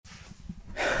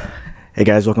Hey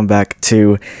guys, welcome back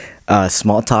to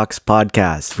Small Talks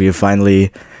podcast. We have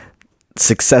finally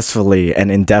successfully and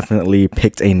indefinitely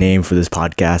picked a name for this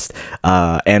podcast,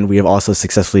 and we have also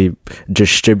successfully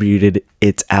distributed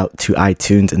it out to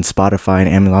iTunes and Spotify and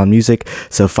Amazon Music.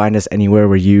 So find us anywhere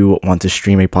where you want to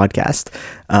stream a podcast.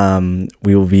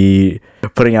 We will be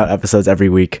putting out episodes every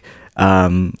week.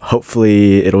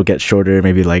 Hopefully it'll get shorter,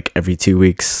 maybe like every 2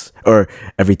 weeks or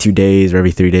every 2 days or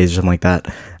every 3 days or something like that.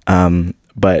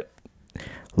 But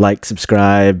like,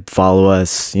 subscribe, follow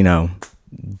us,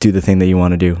 do the thing that you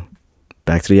want to do.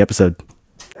 Back to the episode.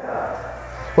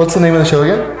 What's the name of the show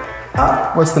again?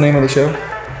 What's the name of the show?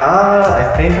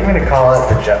 I think I'm going to call it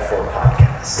the Jet 4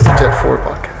 Podcast. The Jet 4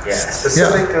 Podcast. Yeah,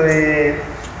 specifically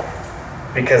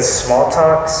because Small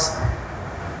Talks,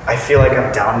 I feel like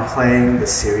I'm downplaying the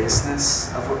seriousness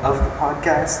of the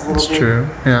podcast a little bit. It's true,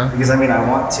 yeah. Because, I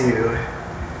want to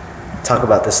talk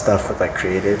about this stuff with,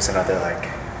 creatives and other,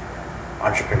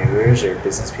 entrepreneurs or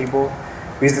business people.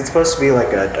 Because it's supposed to be,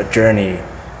 a journey.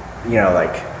 You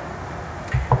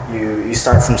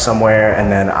start from somewhere,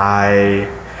 and then I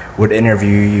would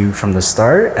interview you from the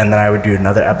start, and then I would do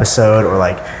another episode or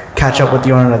catch up with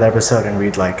you on another episode, and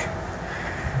we'd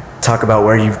talk about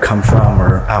where you've come from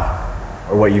or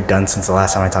what you've done since the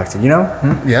last time I talked to you.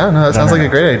 Yeah, no, that sounds like a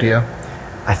great idea.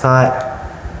 I thought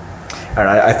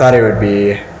it would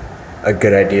be a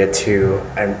good idea too,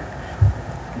 and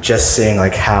just seeing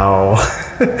how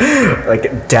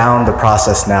down the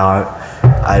process now,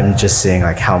 I'm just seeing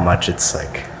how much it's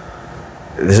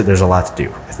there's a lot to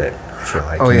do with it. I feel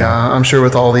like. Oh yeah, I'm sure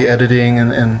with all the editing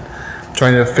and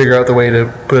trying to figure out the way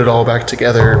to put it all back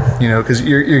together, because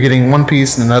you're getting one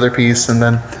piece and another piece, and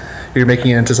then you're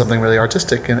making it into something really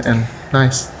artistic and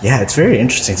nice. Yeah, it's very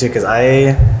interesting too, because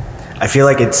I feel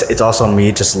like it's also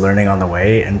me just learning on the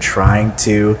way and trying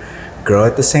to grow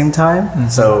at the same time. Mm-hmm.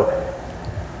 So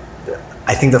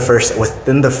I think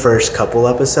within the first couple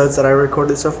episodes that I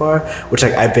recorded so far, which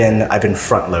I've been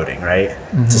front loading, right?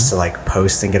 Mm-hmm. Just to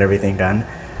post and get everything done.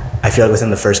 I feel like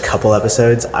within the first couple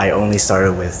episodes, I only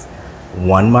started with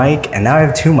one mic, and now I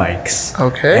have 2 mics.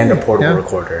 Okay. And a portable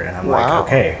recorder, and I'm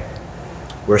okay,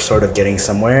 we're sort of getting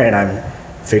somewhere, and I'm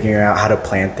figuring out how to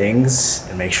plan things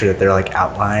and make sure that they're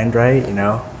outlined right,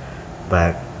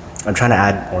 But I'm trying to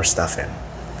add more stuff in.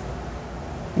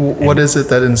 What is it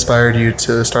that inspired you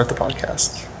to start the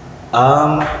podcast?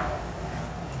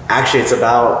 Actually, it's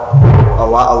about a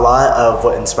lot of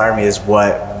what inspired me is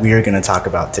what we're going to talk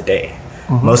about today.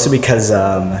 Mm-hmm. Mostly because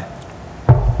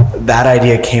that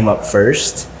idea came up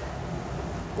first,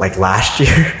 last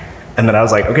year. And then I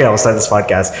was okay, I'll start this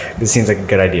podcast. This seems like a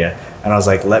good idea. And I was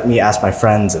let me ask my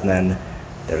friends. And then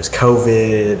there was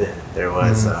COVID. There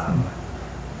was, I'm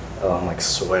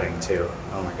sweating too.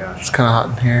 Oh my gosh. It's kind of hot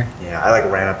in here. Yeah, I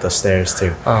ran up those stairs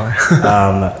too. Oh.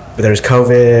 But there was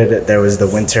COVID, there was the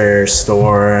winter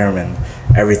storm, and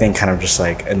everything kind of just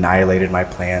annihilated my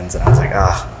plans. And I was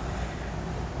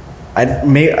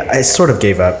I sort of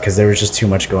gave up because there was just too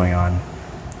much going on,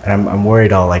 and I'm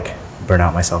worried I'll burn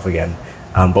out myself again.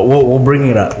 But we'll bring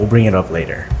it up. We'll bring it up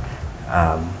later.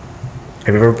 Have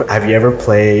you ever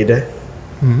played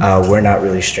We're Not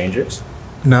Really Strangers?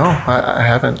 No, I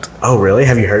haven't. Oh, really?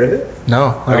 Have you heard of it?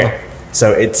 No. Okay.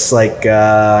 So it's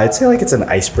I'd say it's an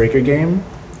icebreaker game.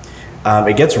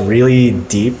 It gets really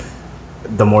deep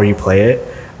the more you play it,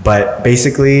 but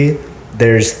basically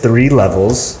there's 3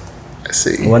 levels. I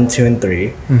see. 1, 2, and 3.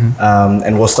 Mm-hmm.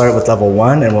 And we'll start with level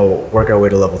 1 and we'll work our way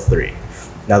to level 3.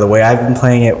 Now the way I've been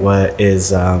playing it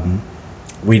is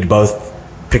we'd both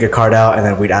pick a card out and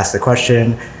then we'd ask the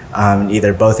question.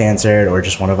 Either both answered or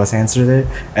just one of us answered it,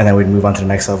 and then we'd move on to the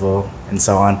next level and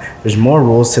so on. There's more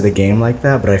rules to the game like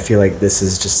that, but I feel like this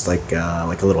is just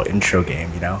a little intro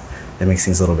game, that makes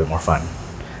things a little bit more fun.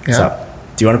 Yeah. So,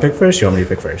 do you want to pick first? Or you want me to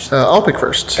pick first? I'll pick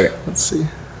first. Okay. Let's see.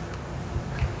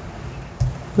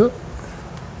 Oh.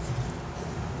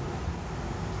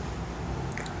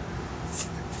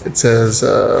 It says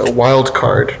wild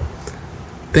card.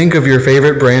 Think of your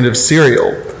favorite brand of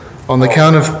cereal. On the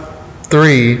count of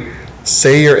 3,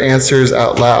 say your answers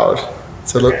out loud.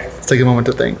 So let's take a moment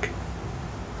to think.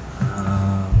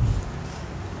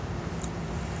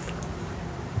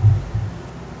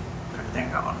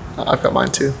 I've got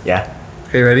mine too. Yeah.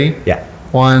 Okay, ready? Yeah.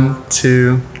 1,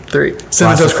 2, 3.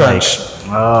 Cinnamon Toast Crunch.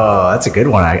 Oh, that's a good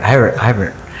one. I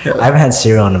haven't had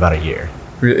cereal in about a year.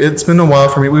 It's been a while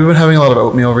for me. We've been having a lot of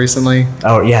oatmeal recently.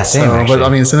 Oh yeah, same. But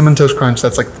Cinnamon Toast Crunch,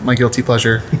 that's my guilty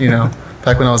pleasure.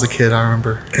 Back when I was a kid, I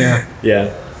remember. Yeah.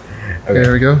 Yeah. Okay,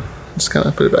 there we go. Just kind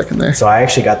of put it back in there. So I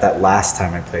actually got that last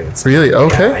time I played it. Really?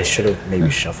 Okay. Yeah, I should have maybe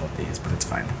shuffled these, but it's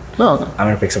fine. No. I'm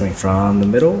going to pick something from the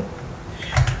middle.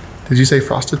 Did you say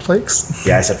Frosted Flakes?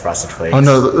 Yeah, I said Frosted Flakes. Oh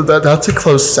no, that's a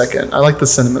close second. I like the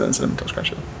cinnamon and cinnamon toast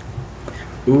crunch.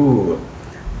 Ooh.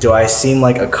 Do I seem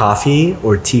like a coffee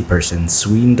or tea person,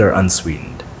 sweetened or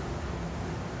unsweetened?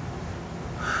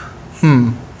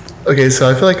 Okay, so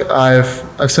I feel like I've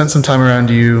spent some time around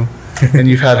you, and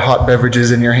you've had hot beverages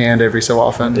in your hand every so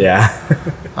often. Yeah.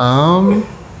 I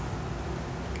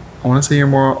want to say you're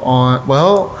more on,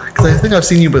 well, because I think I've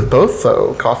seen you with both,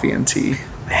 though, coffee and tea.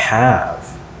 I have.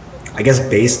 I guess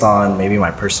based on maybe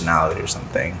my personality or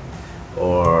something.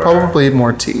 Or Probably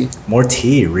more tea. more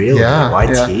tea, really? Yeah.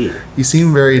 Why yeah. tea? You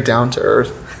seem very down to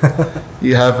earth.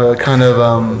 You have a kind of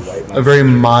a very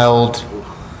mild,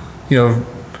 you're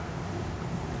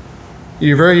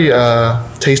very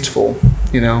tasteful,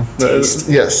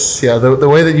 Tasteful. Yes, yeah. The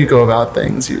way that you go about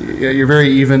things, you're very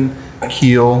even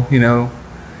keel, You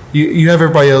have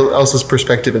everybody else's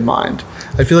perspective in mind.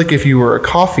 I feel like if you were a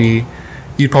coffee,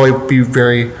 you'd probably be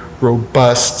very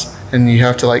robust, and you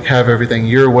have to like have everything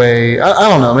your way. I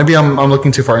don't know. Maybe I'm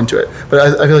looking too far into it,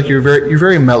 but I feel like you're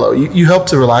very mellow. You help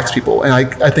to relax people, and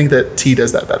I think that tea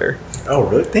does that better. Oh,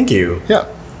 really? Thank you. Yeah.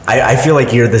 I feel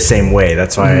like you're the same way.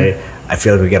 That's why I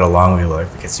feel like we get along really well,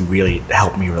 because you really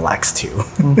help me relax too.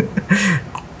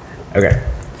 Okay.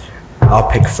 I'll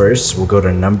pick first. We'll go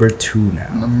to number 2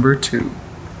 now. Number 2.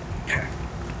 Okay.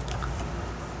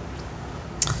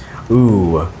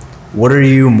 Ooh. What are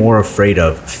you more afraid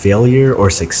of, failure or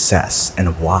success,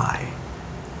 and why?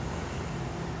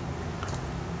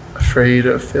 Afraid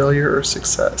of failure or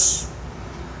success?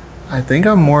 I think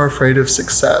I'm more afraid of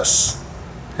success,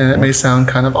 and it may sound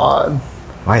kind of odd.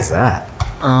 Why is that?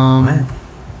 I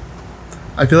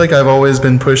feel like I've always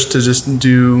been pushed to just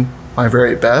do my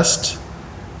very best,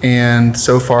 and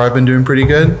so far I've been doing pretty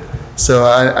good. So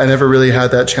I never really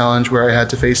had that challenge where I had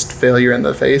to face failure in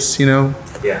the face, Yeah.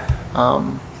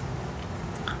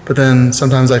 But then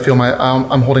sometimes I feel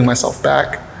I'm holding myself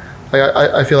back. Like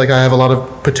I feel like I have a lot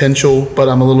of potential, but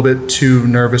I'm a little bit too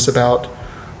nervous about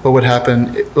what would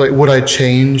happen. Like, would I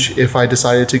change if I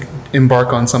decided to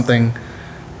embark on something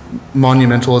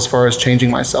monumental as far as changing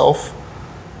myself?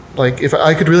 Like, if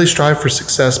I could really strive for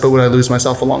success, but would I lose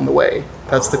myself along the way?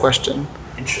 That's the question.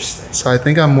 Interesting. So I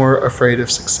think I'm more afraid of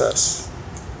success.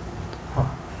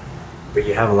 But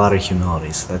you have a lot of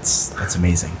humility, so that's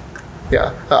amazing.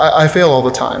 Yeah, I fail all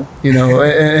the time,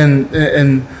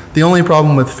 and the only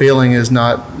problem with failing is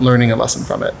not learning a lesson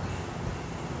from it.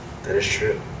 That is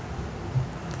true.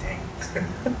 Dang.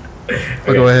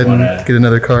 I'll go ahead and get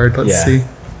another card. Let's Yeah. see.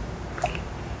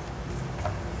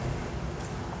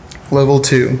 Level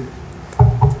 2.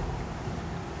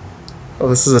 Oh,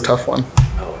 this is a tough one.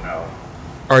 Oh no.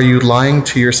 Are you lying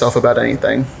to yourself about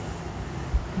anything?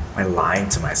 Am I lying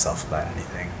to myself about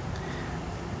anything?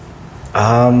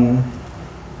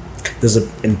 Does an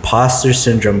imposter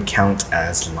syndrome count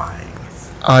as lying?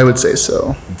 I would say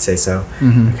so. I'd say so.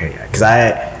 Okay, yeah. Because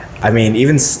I mean,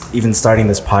 even starting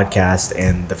this podcast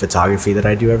and the photography that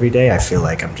I do every day, I feel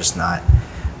like I'm just not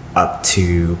up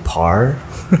to par.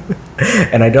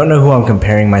 And I don't know who I'm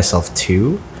comparing myself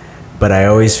to, but I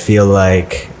always feel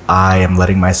like I am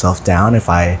letting myself down if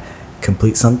I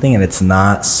complete something and it's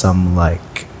not some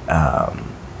like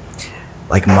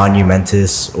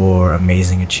monumentous or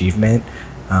amazing achievement.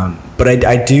 But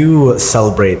I do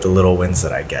celebrate the little wins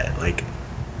that I get. Like,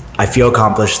 I feel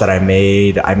accomplished that I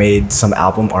made some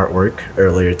album artwork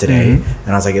earlier today, and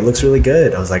I was like, it looks really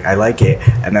good. I was like, I like it.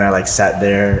 And then I like sat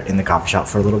there in the coffee shop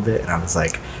for a little bit, and I was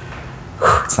like,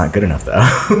 it's not good enough though.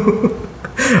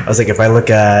 I was like, if I look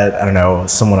at, I don't know,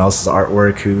 someone else's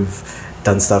artwork who've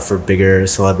done stuff for bigger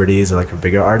celebrities or like for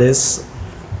bigger artists,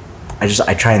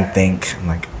 I try and think, I'm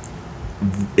like,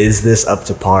 is this up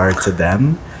to par to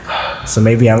them? So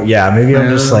maybe I'm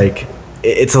just like,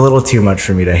 it's a little too much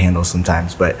for me to handle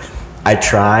sometimes, but I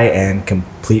try and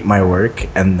complete my work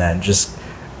and then just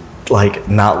like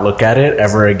not look at it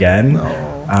ever again.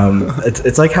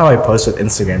 It's like how I post with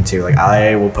Instagram too. Like,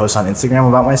 I will post on Instagram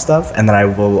about my stuff and then I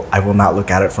will not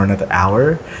look at it for another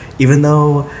hour, even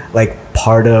though like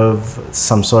part of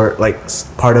social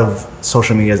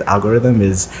media's algorithm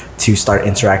is to start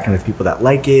interacting with people that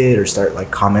like it, or start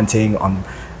like commenting on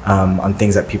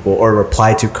things that people, or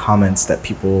reply to comments that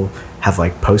people have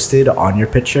like posted on your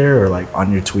picture or like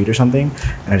on your tweet or something.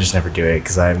 And I just never do it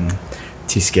because I'm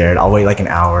too scared. I'll wait like an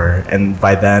hour, and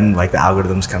by then like the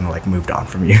algorithm's kind of like moved on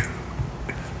from you.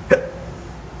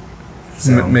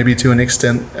 So, maybe to an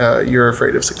extent, you're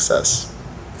afraid of success.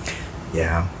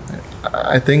 Yeah.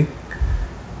 I think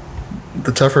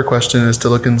the tougher question is to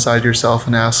look inside yourself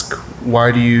and ask,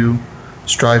 why do you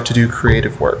strive to do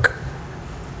creative work?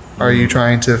 Are you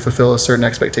trying to fulfill a certain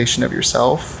expectation of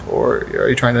yourself, or are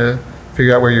you trying to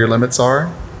figure out where your limits are.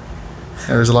 And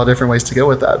there's a lot of different ways to go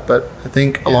with that. But I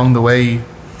think along the way,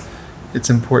 it's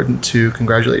important to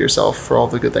congratulate yourself for all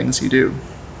the good things you do.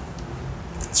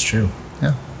 That's true.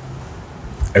 Yeah.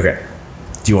 Okay.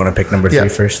 Do you want to pick number 3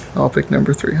 first? I'll pick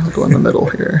number 3. I'll go in the middle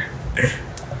here.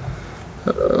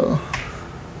 Uh-oh.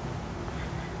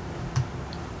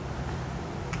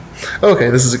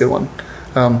 Okay, this is a good one.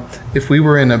 If we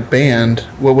were in a band,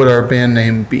 what would our band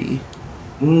name be?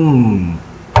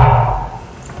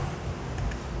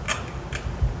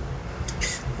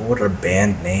 What would our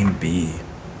band name be?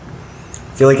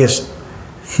 I feel like is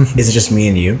it just me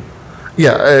and you?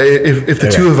 Yeah, if the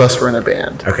two of us were in a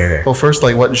band. Okay. Well, first,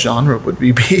 like, what genre would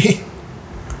we be?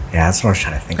 Yeah, that's what I was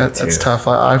trying to think of too. That's tough.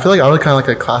 I feel like I would kind of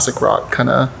like a classic rock kind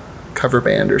of cover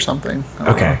band or something.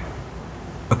 Okay.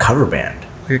 A cover band.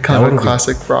 Like kind of a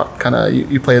classic rock kind of.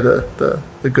 You play the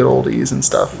good oldies and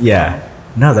stuff. Yeah.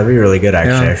 No, that'd be really good.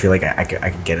 Actually, Yeah. I feel like I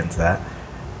could get into that.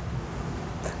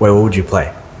 Wait, what would you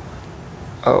play?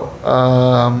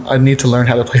 I need to learn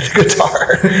how to play the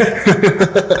guitar.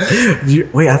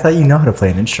 Wait, I thought you know how to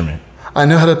play an instrument. I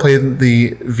know how to play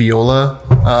the viola.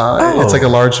 It's like a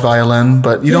large violin,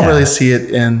 but you don't really see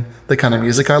it in the kind of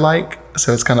music I like.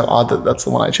 So it's kind of odd that that's the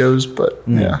one I chose. But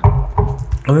yeah.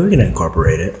 I mean, we can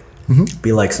incorporate it.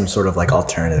 Be like some sort of like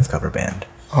alternative cover band.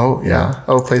 Oh yeah.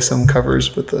 I'll play some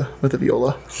covers with the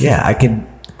viola. Yeah, I could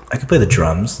play the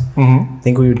drums. I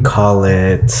think we would call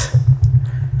it.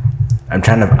 I'm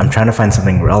trying to find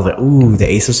something relevant. Ooh, the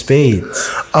Ace of Spades.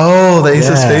 Oh, the Ace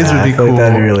of Spades would be cool. Like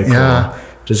that'd be really cool. Yeah.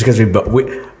 Just because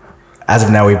we as of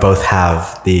now we both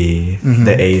have the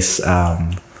Ace.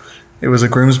 It was a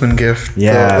groomsman gift.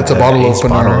 Yeah, it's a bottle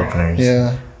opener.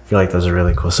 Yeah. I feel like those are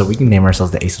really cool. So we can name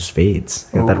ourselves the Ace of Spades.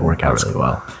 I think that'd work out really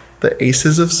well. The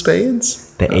Aces of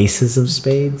Spades? The Aces of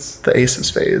Spades? The Ace of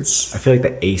Spades. I feel like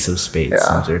the Ace of Spades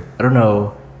sounds weird. I don't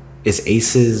know. Is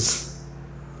aces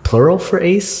plural for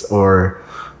ace or?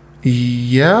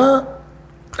 Yeah.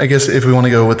 I guess if we want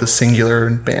to go with the singular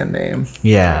band name.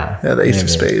 Yeah. Yeah, the Ace of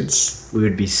Spades. We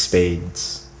would be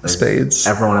Spades. Spades.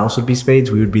 Everyone else would be Spades.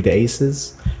 We would be the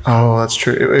Aces. Oh, that's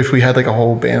true. If we had like a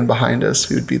whole band behind us,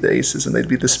 we would be the Aces and they'd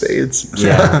be the Spades.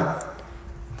 Yeah.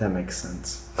 That makes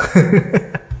sense.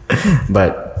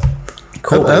 But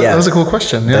cool. That was a cool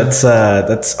question. Yeah.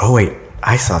 That's. Oh wait,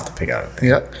 I still have to pick out a thing.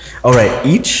 Yeah. All right.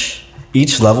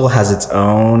 Each level has its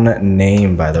own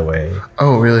name, by the way.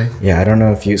 Oh, really? Yeah, I don't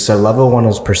know if you. So level 1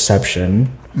 was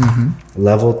perception.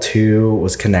 Level 2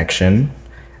 was connection,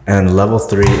 and level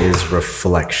 3 is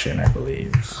reflection, I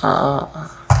believe.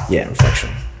 Yeah,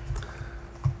 reflection.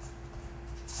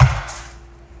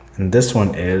 And this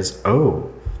one is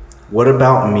what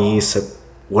about me?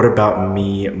 What about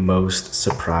me most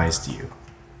surprised you?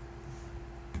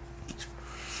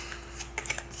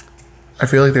 I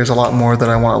feel like there's a lot more that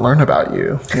I want to learn about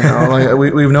you. You know,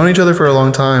 like we've known each other for a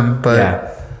long time,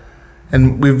 but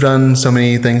and we've done so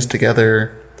many things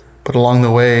together. But along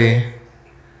the way,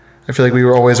 I feel like we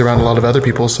were always around a lot of other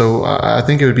people. So I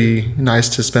think it would be nice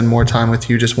to spend more time with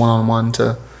you, just one-on-one,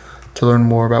 to learn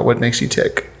more about what makes you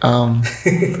tick.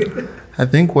 I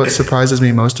think what surprises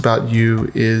me most about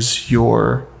you is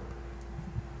your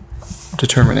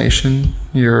determination,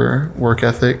 your work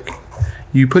ethic.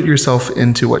 You put yourself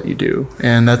into what you do,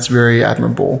 and that's very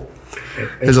admirable.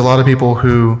 There's a lot of people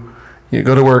who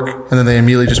go to work and then they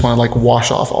immediately just want to like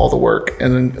wash off all the work,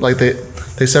 and then like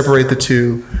they separate the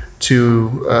two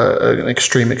to an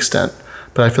extreme extent.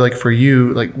 But I feel like for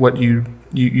you, like what you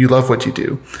love what you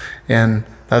do, and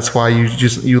that's why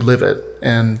you live it,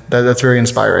 and that's very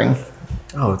inspiring.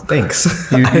 Oh, thanks.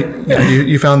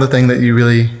 You found the thing that you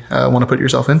really want to put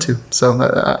yourself into, so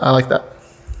I like that.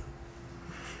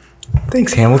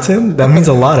 Thanks, Hamilton. That means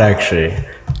a lot, actually.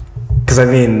 Because, I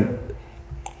mean,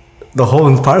 the whole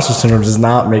imposter syndrome does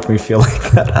not make me feel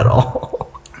like that at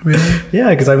all. Really? Yeah,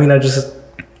 because, I mean,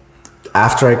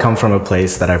 after I come from a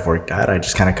place that I've worked at, I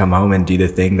just kind of come home and do the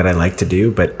thing that I like to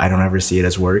do, but I don't ever see it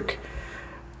as work.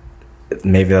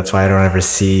 Maybe that's why I don't ever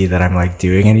see that I'm, like,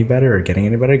 doing any better or getting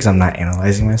any better, because I'm not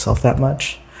analyzing myself that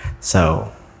much.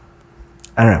 So,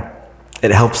 I don't know.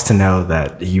 It helps to know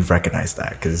that you've recognized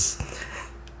that, because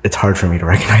it's hard for me to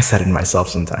recognize that in myself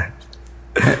sometimes.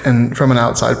 And from an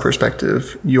outside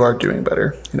perspective, you are doing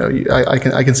better. You know,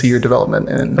 I can see your development,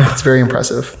 and it's very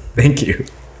impressive. Thank you.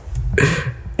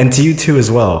 And to you too as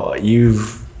well.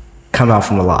 You've come out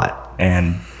from a lot,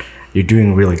 and you're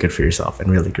doing really good for yourself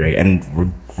and really great.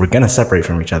 And we're gonna separate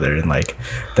from each other in like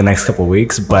the next couple of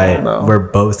weeks, but we're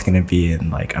both gonna be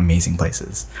in like amazing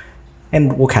places,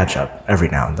 and we'll catch up every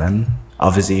now and then.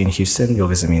 I'll visit you in Houston. You'll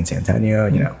visit me in San Antonio.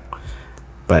 You know.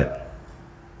 But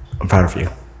I'm proud of you.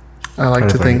 I like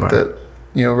to think that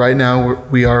right now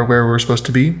we are where we're supposed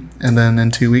to be, and then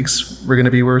in 2 weeks we're going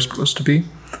to be where we're supposed to be,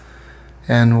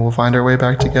 and we'll find our way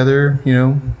back together.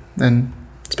 And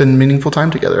it's been meaningful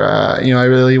time together. I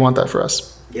really want that for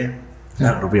us. Yeah.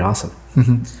 No, it'll be awesome.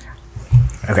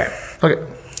 Okay.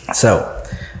 So,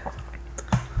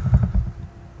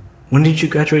 when did you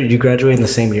graduate? Did you graduate in the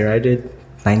same year I did?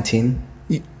 19?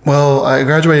 Well, I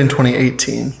graduated in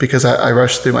 2018 because I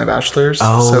rushed through my bachelor's.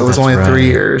 Oh, so it was that's only right. 3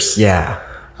 years. Yeah.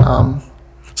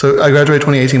 So I graduated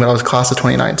 2018, but I was class of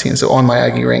 2019. So on my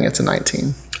Aggie ring, it's a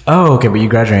 19. Oh, okay, but you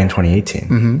graduated in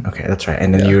 2018. Okay, that's right.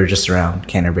 And then you were just around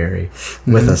Canterbury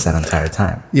with us that entire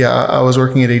time. Yeah, I was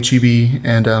working at HEB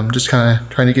and just kind of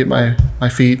trying to get my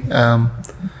feet.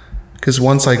 Because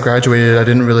once I graduated, I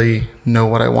didn't really know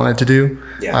what I wanted to do.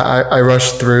 Yeah. I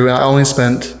rushed through, and I only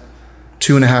spent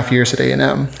 2.5 years at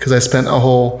A&M because I spent a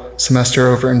whole semester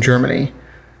over in Germany.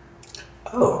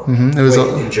 Oh. It was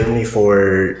in Germany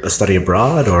for a study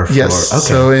abroad or for... Yes. Okay.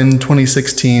 So in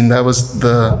 2016, that was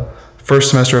the first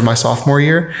semester of my sophomore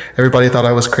year. Everybody thought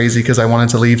I was crazy because I wanted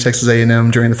to leave Texas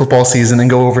A&M during the football season and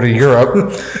go over to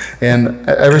Europe. And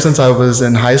ever since I was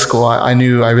in high school, I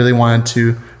knew I really wanted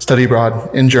to study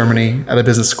abroad in Germany at a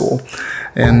business school.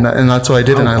 And that's what I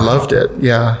did, and I loved it.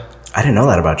 Yeah. I didn't know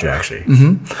that about you, actually.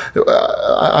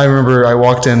 I remember I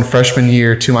walked in freshman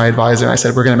year to my advisor and I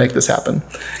said, we're going to make this happen.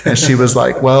 And she was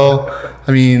like, well,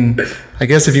 I mean, I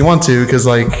guess if you want to, because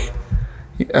like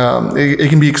it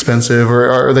can be expensive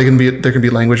or there can be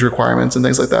language requirements and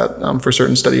things like that for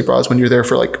certain study abroads when you're there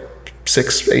for like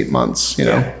 6-8 months,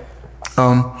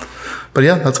 But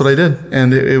yeah, that's what I did.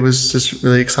 And it was just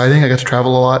really exciting. I got to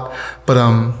travel a lot.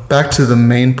 But back to the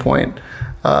main point,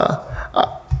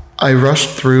 I rushed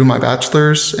through my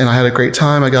bachelor's and I had a great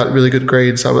time. I got really good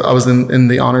grades. I was in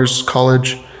the honors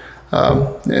college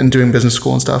and doing business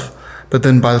school and stuff. But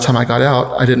then by the time I got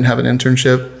out, I didn't have an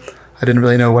internship. I didn't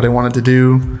really know what I wanted to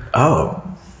do. Oh.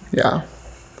 Yeah.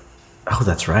 Oh,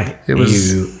 that's right. It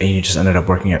was, you just ended up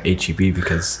working at HEB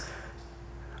because...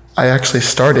 I actually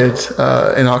started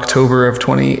in October of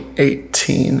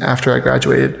 2018 after I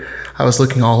graduated. I was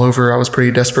looking all over. I was pretty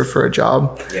desperate for a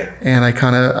job. Yeah. And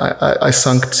I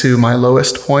sunk to my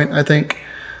lowest point, I think,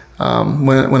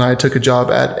 when I took a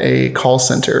job at a call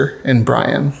center in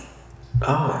Bryan.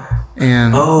 Oh.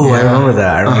 And I remember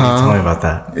that. I remember you telling me about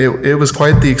that. It was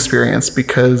quite the experience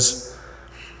because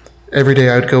every day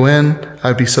I would go in,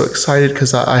 I'd be so excited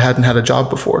because I hadn't had a job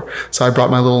before. So I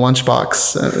brought my little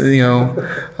lunchbox, and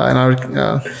I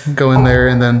would go in there,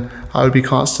 and then I would be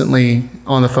constantly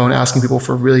on the phone asking people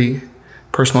for really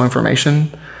personal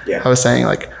information. Yeah. I was saying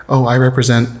like, oh, I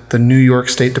represent the New York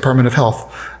State Department of Health,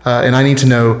 and I need to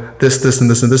know this, and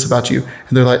this, and this about you.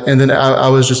 And they're like, and then I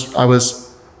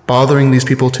was bothering these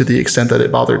people to the extent that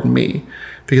it bothered me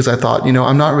because I thought,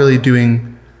 I'm not really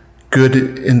doing good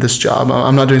in this job.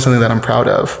 I'm not doing something that I'm proud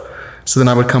of. So then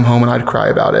I would come home and I'd cry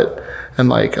about it. And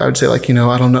like, I would say like,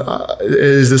 I don't know,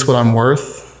 is this what I'm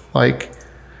worth? Like,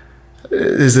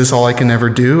 is this all I can ever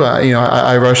do?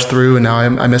 I rushed through and now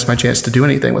I missed my chance to do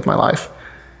anything with my life.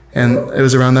 And it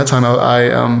was around that time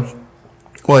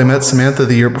I met Samantha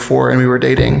the year before and we were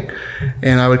dating,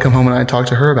 and I would come home and I'd talk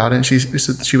to her about it. And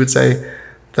she would say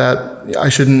that I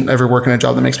shouldn't ever work in a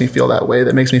job that makes me feel that way,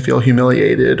 that makes me feel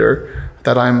humiliated, or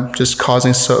that I'm just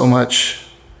causing so much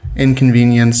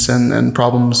inconvenience and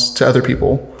problems to other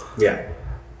people. Yeah.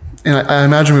 And I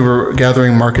imagine we were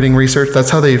gathering marketing research. That's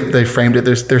how they framed it.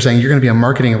 They're saying you're going to be a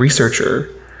marketing researcher,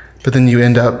 but then you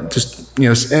end up just,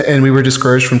 and we were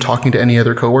discouraged from talking to any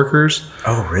other coworkers.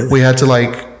 Oh, really? We had to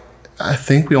I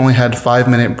think we only had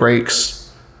 5-minute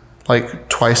breaks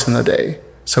twice in the day.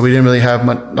 So we didn't really have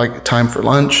much time for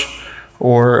lunch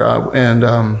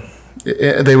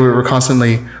they were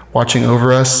constantly watching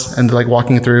over us and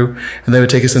walking through, and they would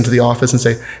take us into the office and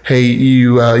say, hey,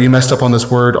 you messed up on this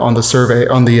word on the survey,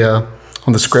 on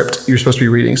the script you're supposed to be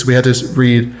reading. So we had to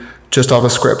read just off a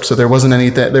script. So there wasn't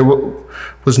anything, there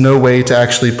was no way to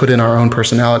actually put in our own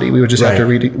personality. We would just have to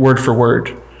read it word for word.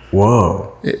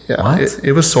 Whoa.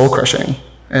 It was soul crushing.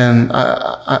 And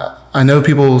I know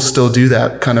people still do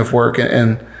that kind of work,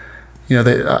 and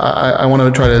I want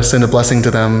to try to send a blessing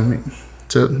to them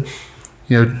to,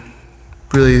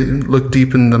 really look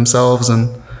deep in themselves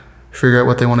and figure out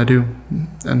what they want to do.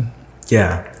 And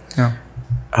yeah. Yeah.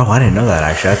 Oh, I didn't know that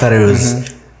actually. I thought it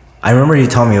was, I remember you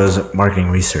telling me it was marketing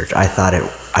research. I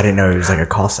didn't know it was like a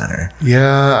call center.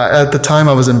 Yeah. At the time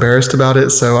I was embarrassed about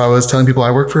it. So I was telling people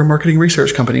I work for a marketing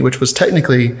research company, which was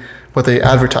technically what they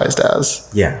advertised as.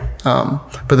 Yeah.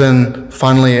 But then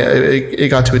finally it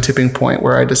got to a tipping point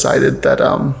where I decided that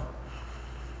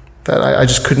I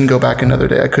just couldn't go back another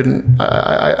day.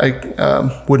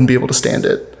 I wouldn't be able to stand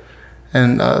it.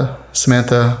 and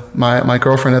Samantha, my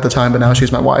girlfriend at the time, but now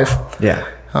she's my wife. Yeah.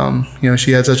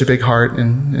 She had such a big heart,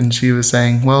 and she was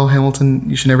saying, well, Hamilton,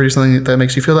 you should never do something that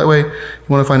makes you feel that way. You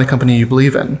want to find a company you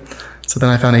believe in. So then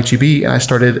I found HEB, and I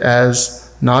started as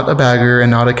not a bagger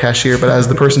and not a cashier, but as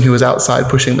the person who was outside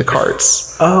pushing the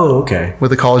carts. Oh, okay.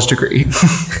 With a college degree.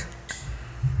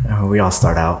 We all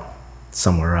start out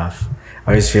somewhere rough.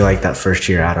 I always feel like that first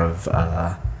year out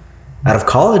of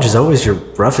college is always your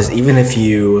roughest, even if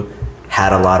you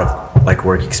had a lot of like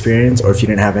work experience or if you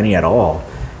didn't have any at all,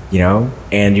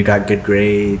 and you got good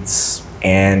grades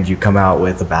and you come out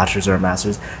with a bachelor's or a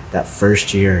master's. That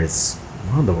first year is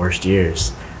one of the worst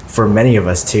years for many of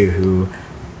us too, who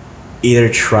either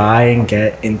try and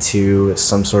get into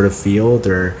some sort of field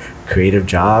or creative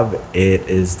job. It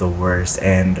is the worst,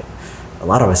 and a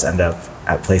lot of us end up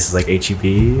at places like HEB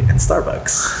and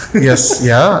Starbucks. Yes.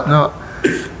 Yeah. No.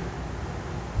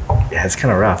 Yeah, it's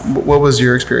kind of rough. What was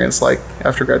your experience like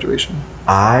after graduation?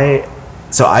 I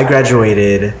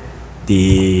graduated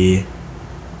the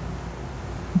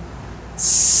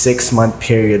 6-month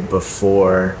period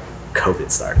before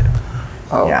COVID started.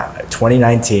 Oh. Yeah,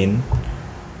 2019,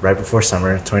 right before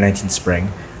summer, 2019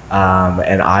 spring.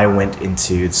 And I went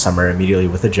into summer immediately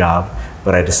with a job,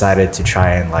 but I decided to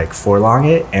try and like forlong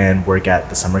it and work at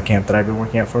the summer camp that I've been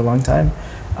working at for a long time.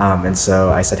 And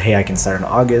so I said, hey, I can start in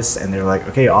August. And they're like,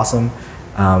 okay, awesome.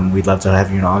 We'd love to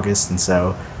have you in August. And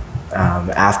so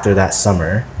after that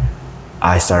summer,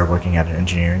 I started working at an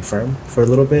engineering firm for a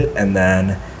little bit. And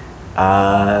then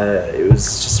it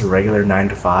was just a regular 9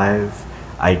 to 5.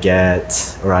 I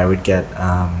would get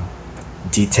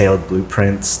detailed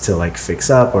blueprints to like fix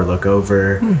up or look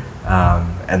over.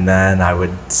 And then I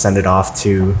would send it off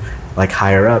to like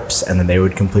higher ups, and then they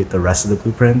would complete the rest of the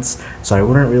blueprints. So I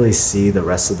wouldn't really see the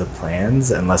rest of the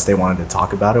plans unless they wanted to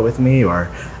talk about it with me, or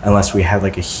unless we had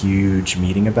like a huge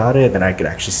meeting about it, then I could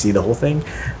actually see the whole thing.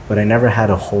 But I never had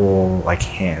a whole like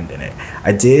hand in it.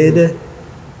 I did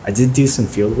do some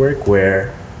field work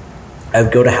where I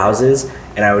would go to houses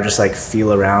and I would just like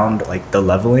feel around like the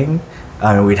leveling.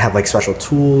 And we'd have like special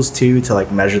tools too to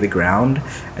like measure the ground.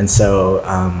 And so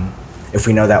if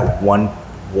we know that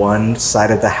one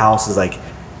side of the house is like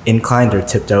inclined or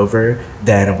tipped over,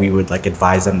 then we would like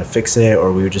advise them to fix it,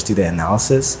 or we would just do the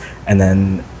analysis and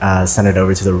then send it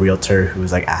over to the realtor who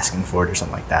was like asking for it or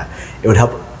something like that. It would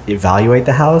help evaluate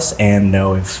the house and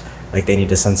know if like they need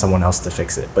to send someone else to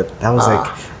fix it. But that was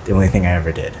like the only thing I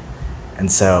ever did.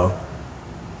 And so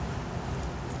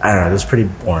I don't know, it was pretty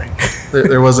boring.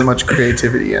 There wasn't much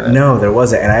creativity in it. No, there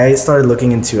wasn't. And I started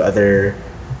looking into other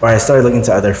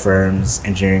firms,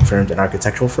 engineering firms and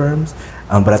architectural firms.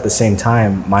 But at the same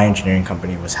time, my engineering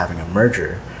company was having a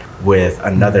merger with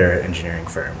another engineering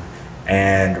firm.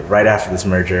 And right after this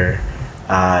merger,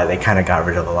 they kind of got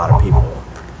rid of a lot of people.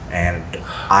 And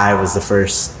I was the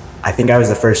first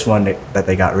one that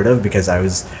they got rid of because I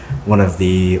was one of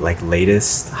the like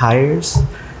latest hires.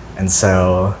 And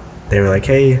so they were like,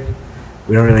 hey,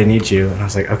 we don't really need you. And I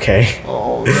was like, okay.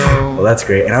 Oh, no. Well, that's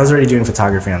great. And I was already doing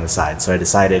photography on the side. So I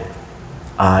decided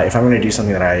if I'm going to do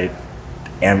something that I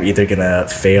am either going to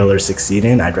fail or succeed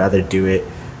in, I'd rather do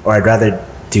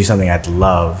something I'd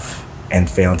love and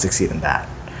fail and succeed in that.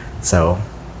 So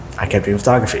I kept doing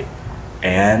photography.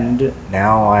 And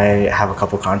now I have a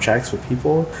couple contracts with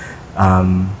people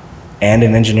and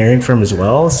an engineering firm as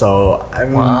well. So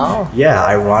I'm,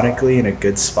 ironically in a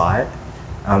good spot.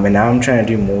 And now I'm trying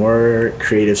to do more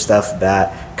creative stuff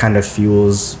that kind of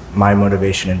fuels my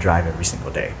motivation and drive every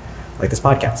single day, like this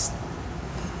podcast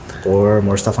or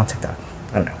more stuff on TikTok.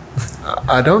 I don't know.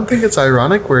 I don't think it's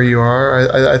ironic where you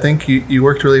are. I think you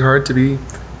worked really hard to be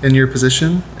in your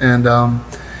position, and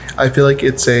I feel like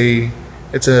it's a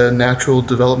natural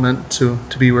development to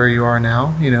be where you are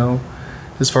now,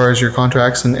 as far as your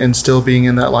contracts and still being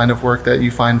in that line of work that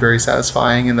you find very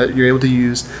satisfying and that you're able to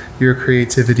use your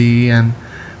creativity and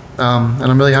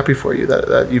I'm really happy for you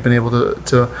that you've been able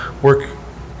to work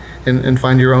and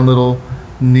find your own little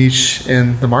niche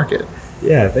in the market.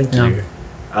 Yeah, thank you.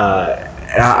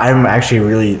 I'm actually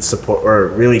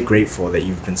really grateful that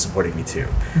you've been supporting me too.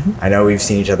 Mm-hmm. I know we've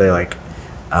seen each other like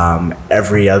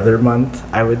every other month,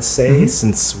 I would say,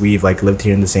 since we've like lived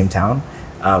here in the same town.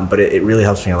 But it really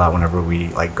helps me a lot whenever we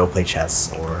like go play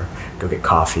chess or go get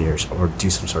coffee or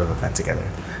do some sort of event together.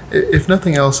 If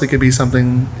nothing else, it could be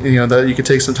something that you could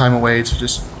take some time away to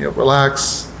just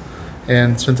relax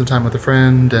and spend some time with a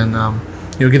friend and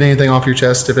get anything off your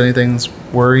chest if anything's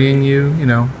worrying you.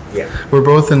 Yeah. We're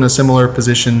both in a similar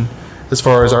position as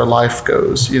far as our life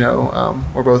goes.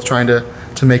 We're both trying to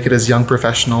make it as young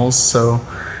professionals. And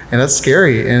that's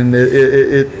scary, and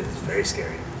it's very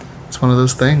scary. It's one of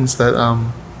those things that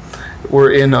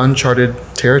we're in uncharted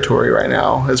territory right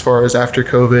now as far as after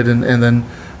COVID, and then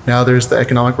now there's the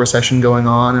economic recession going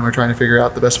on, and we're trying to figure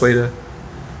out the best way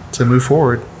to move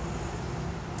forward.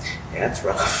 Yeah, it's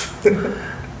rough.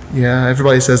 Yeah,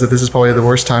 everybody says that this is probably the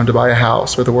worst time to buy a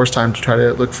house or the worst time to try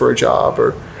to look for a job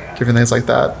or different things like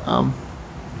that.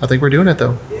 I think we're doing it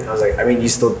though. Yeah, I was like, I mean, you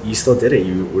still did it.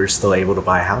 You were still able to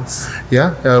buy a house.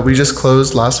 Yeah, we just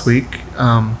closed last week.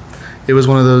 It was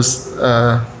one of those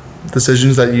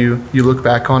decisions that you look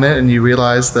back on it and you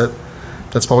realize that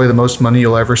that's probably the most money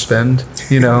you'll ever spend.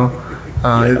 You know,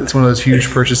 it's one of those huge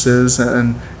purchases,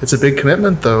 and it's a big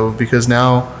commitment though, because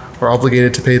now we're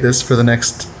obligated to pay this for the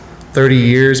next 30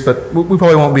 years, but we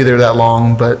probably won't be there that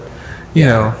long. But you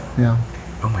know, yeah.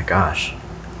 Oh my gosh.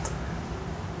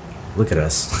 Look at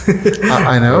us.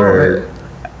 I know.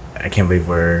 I can't believe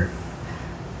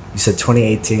you said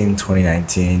 2018,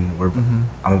 2019.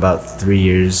 I'm about 3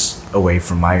 years away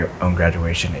from my own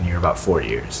graduation, and you're about 4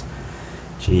 years.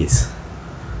 Jeez.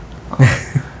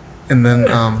 And then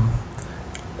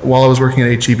while I was working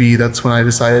at HEB, that's when I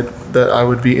decided that I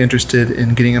would be interested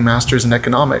in getting a master's in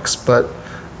economics, but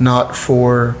not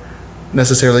for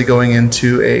necessarily going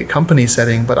into a company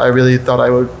setting, but I really thought I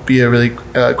would be a really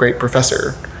great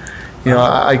professor. You know,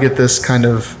 I get this kind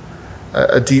of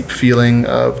a deep feeling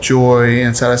of joy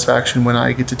and satisfaction when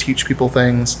I get to teach people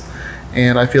things.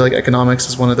 And I feel like economics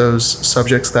is one of those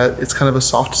subjects that it's kind of a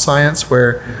soft science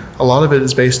where a lot of it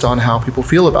is based on how people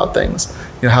feel about things,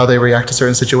 you know, how they react to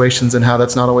certain situations and how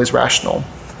that's not always rational.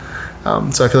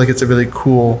 So I feel like it's a really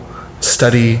cool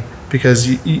study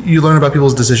because you learn about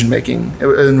people's decision making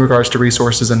in regards to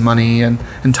resources and money and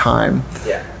time.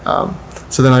 Yeah.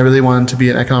 So then I really wanted to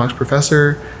be an economics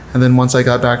professor. And then once I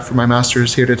got back for my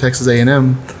master's here to Texas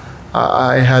A&M,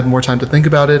 I had more time to think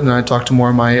about it, and I talked to more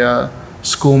of my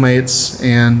schoolmates,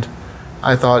 and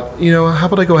I thought, you know, how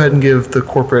about I go ahead and give the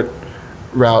corporate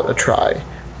route a try?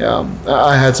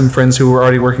 I had some friends who were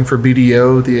already working for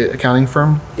BDO, the accounting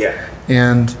firm,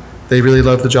 and they really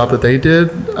loved the job that they did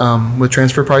with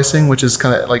transfer pricing, which is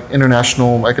kind of like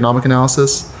international economic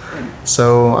analysis.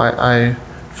 So I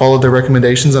followed their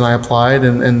recommendations and I applied,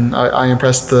 and I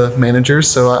impressed the managers.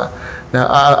 So now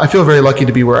I feel very lucky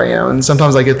to be where I am. And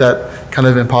sometimes I get that kind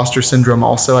of imposter syndrome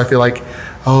also. I feel like,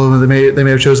 oh, they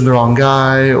may have chosen the wrong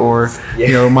guy, or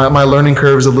you know, my learning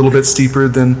curve is a little bit steeper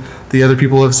than the other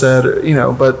people have said, you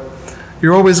know, but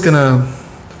you're always gonna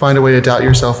find a way to doubt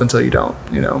yourself until you don't,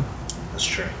 you know. That's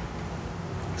true.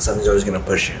 Something's always gonna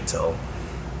push you until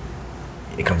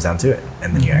it comes down to it,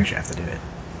 and then you actually have to do it.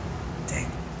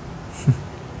 Dang.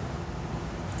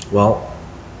 Well,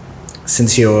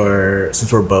 since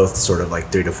we're both sort of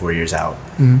like 3 to 4 years out,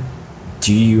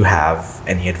 do you have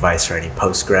any advice for any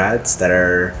post-grads that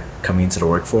are coming into the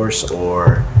workforce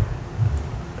or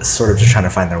sort of just trying to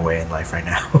find their way in life right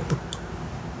now?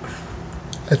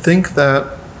 I think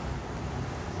that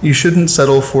you shouldn't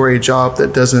settle for a job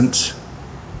that doesn't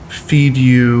feed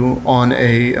you on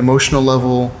a emotional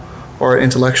level or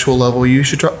intellectual level. You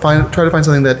should try to find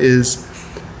something that is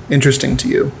interesting to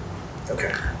you.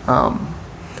 Okay.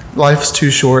 Life's too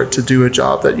short to do a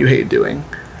job that you hate doing.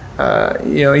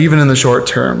 You know, even in the short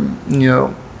term, you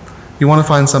know, you want to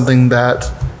find something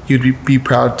that you'd be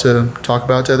proud to talk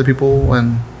about to other people,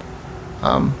 and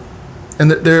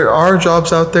there are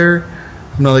jobs out there.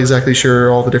 I'm not exactly sure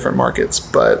all the different markets,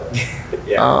 but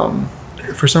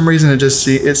for some reason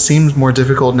it seems more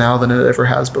difficult now than it ever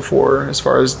has before. As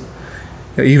far as,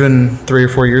 you know, even 3 or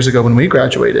 4 years ago when we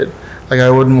graduated, like I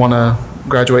wouldn't want to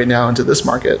graduate now into this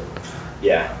market.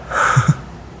 Yeah.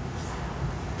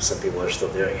 Some people are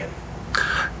still doing it.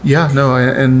 Yeah, no,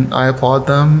 and I applaud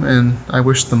them and I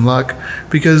wish them luck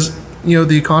because, you know,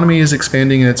 the economy is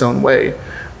expanding in its own way.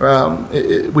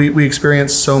 We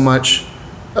experienced so much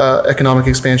economic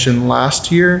expansion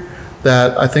last year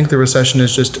that I think the recession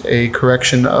is just a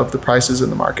correction of the prices in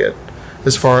the market.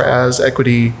 As far as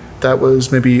equity that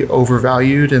was maybe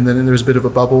overvalued, and then there was a bit of a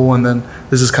bubble, and then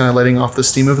this is kind of letting off the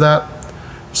steam of that.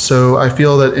 So I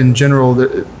feel that in general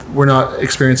that we're not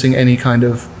experiencing any kind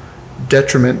of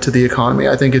detriment to the economy.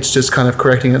 I think it's just kind of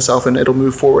correcting itself, and it'll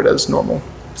move forward as normal.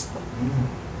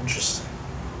 Interesting.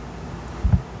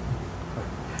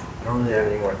 I don't really have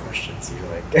any more questions. You're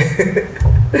like,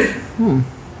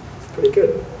 It's pretty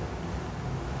good.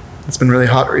 It's been really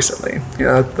hot recently.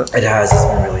 Yeah, it has. It's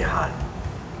been really hot.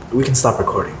 We can stop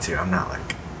recording too. I'm not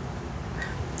like.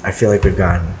 I feel like we've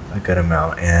gotten a good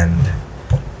amount, and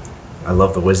I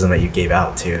love the wisdom that you gave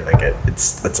out too. Like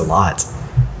it's a lot,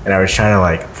 and I was trying to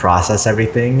like process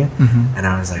everything, and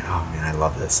I was like, oh man, I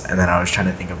love this. And then I was trying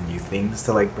to think of new things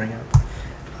to like bring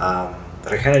up.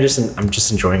 But I kind of I'm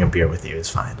just enjoying a beer with you. It's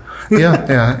fine.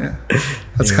 yeah.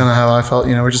 That's kind of how I felt.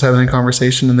 We're just having a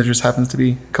conversation, and there just happens to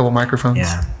be a couple microphones.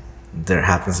 Yeah. There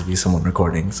happens to be someone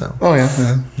recording, so. Oh yeah.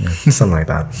 Yeah, something like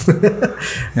that.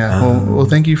 Yeah. Well,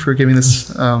 thank you for giving me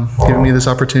this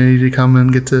opportunity to come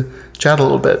and get to chat a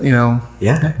little bit. Yeah.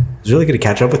 It's really good to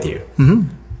catch up with you. Mm-hmm.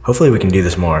 Hopefully we can do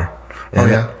this more. Oh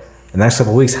yeah. The next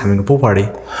couple of weeks, having a pool party.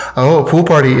 Oh, a pool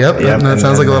party. Yep. That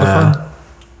sounds like a lot of fun.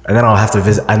 And then I'll have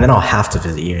to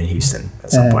visit you in Houston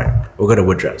at some point. We'll go to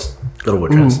Woodrow's.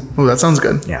 Ooh, that sounds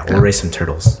good. Yeah, we'll race some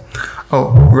turtles.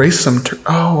 Oh, race some.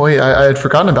 Oh wait, I had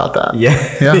forgotten about that. Yeah.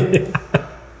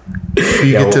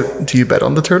 Do you bet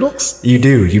on the turtles? You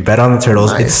do. You bet on the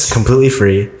turtles. Nice. It's completely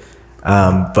free.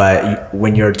 But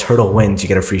when your turtle wins, you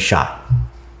get a free shot.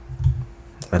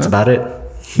 That's about it.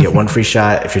 You get one free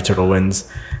shot if your turtle wins.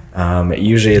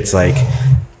 Usually it's like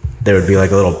there would be like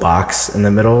a little box in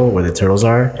the middle where the turtles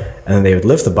are, and then they would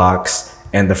lift the box,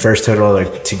 and the first turtle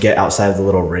to get outside of the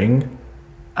little ring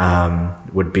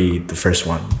would be the first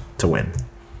one to win.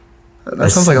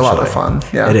 That sounds like a lot of fun.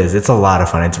 Yeah, it is. It's a lot of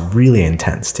fun. It's really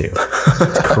intense too.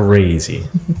 It's crazy.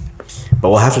 But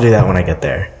we'll have to do that when I get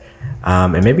there,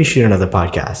 and maybe shoot another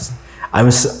podcast.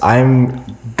 I'm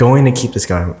going to keep this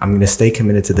going. I'm going to stay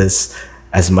committed to this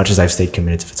as much as I've stayed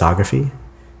committed to photography,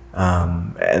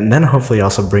 and then hopefully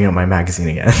also bring up my magazine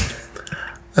again.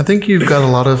 I think you've got a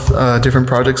lot of different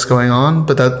projects going on,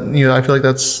 but that I feel like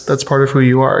that's part of who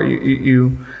you are.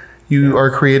 You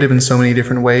are creative in so many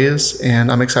different ways,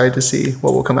 and I'm excited to see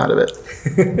what will come out of it.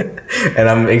 And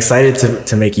I'm excited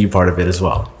to make you part of it as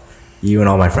well. You and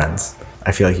all my friends.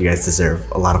 I feel like you guys deserve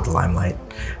a lot of the limelight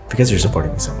because you're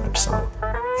supporting me so much. So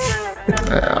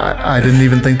I didn't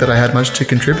even think that I had much to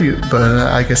contribute, but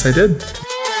I guess I did.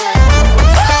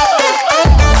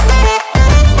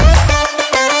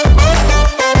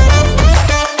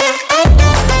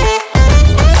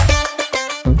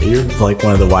 You're like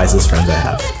one of the wisest friends I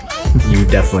have. You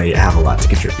definitely have a lot to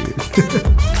contribute.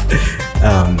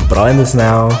 But I'll end this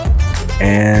now,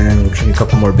 and we'll drink a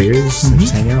couple more beers and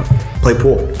just hang out, play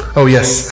pool. Oh yes.